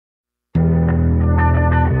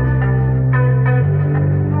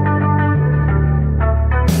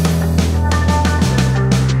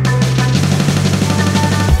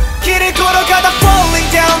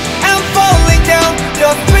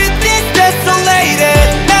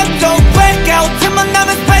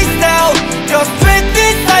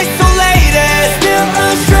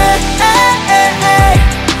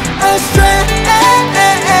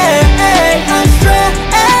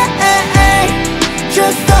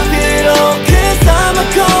stop it all cause I'ma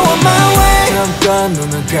go on my way. 잠깐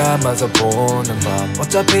눈을 감아서 보는 밤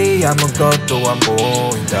어차피 아무것도 안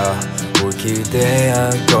보인다. 뭘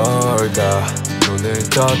기대한 걸까 눈을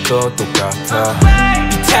떠도 똑같아.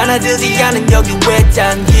 이탄하지 않은 여기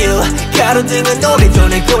외딴 길 가로등은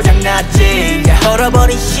오래전에 고장났지.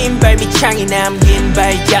 얼어버린 신발 밑창이 남긴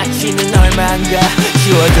발자취는 얼만가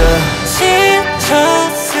지워져. 진짜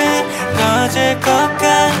쓰러질 것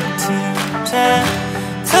같은데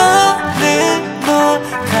더는 못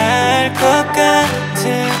갈 것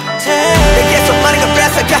같은데 내게서 많은 걸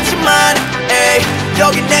뺏어갔지만 에이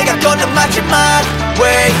여긴 내가 걷는 마지막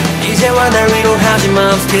way. 이제와 날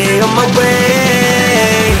위로하지만 I'm still on my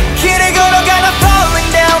way. 길을 걸어가 I'm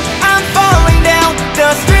falling down, I'm falling down. The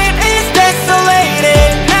street is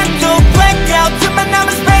desolated. 난 또 blacked out 틈만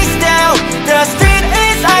남은 spaced out. The street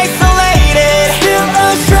is isolated. Still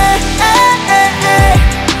astray,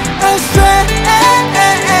 astray,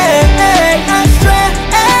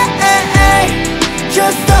 astray.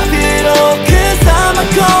 Just stop it all cause I'ma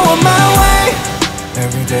go on my way.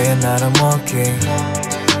 Every day and night I'm walking.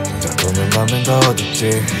 혼자 걷는 밤엔 더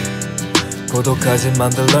어둡지. 고독하지만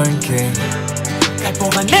the Learn King.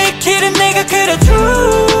 갈보만 내 길은 내가 그려줘.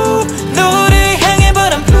 너를 향해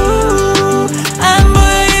but I'm blue. 안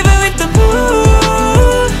보여 even with the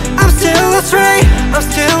moon. I'm still astray, I'm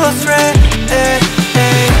still astray.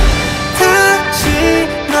 다시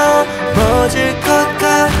넘어질 것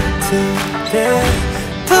같은데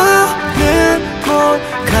더는 못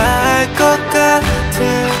갈 것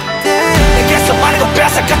같은데 내게서 많은 걸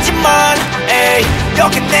뺏어갔지만 에이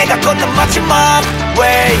여긴 내가 걷는 마지막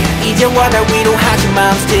way. 이제와 날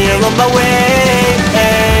위로하지만 I'm still on my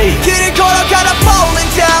way. 길을 걸어가 I'm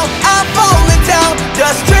falling down, I'm falling down. The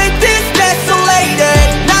street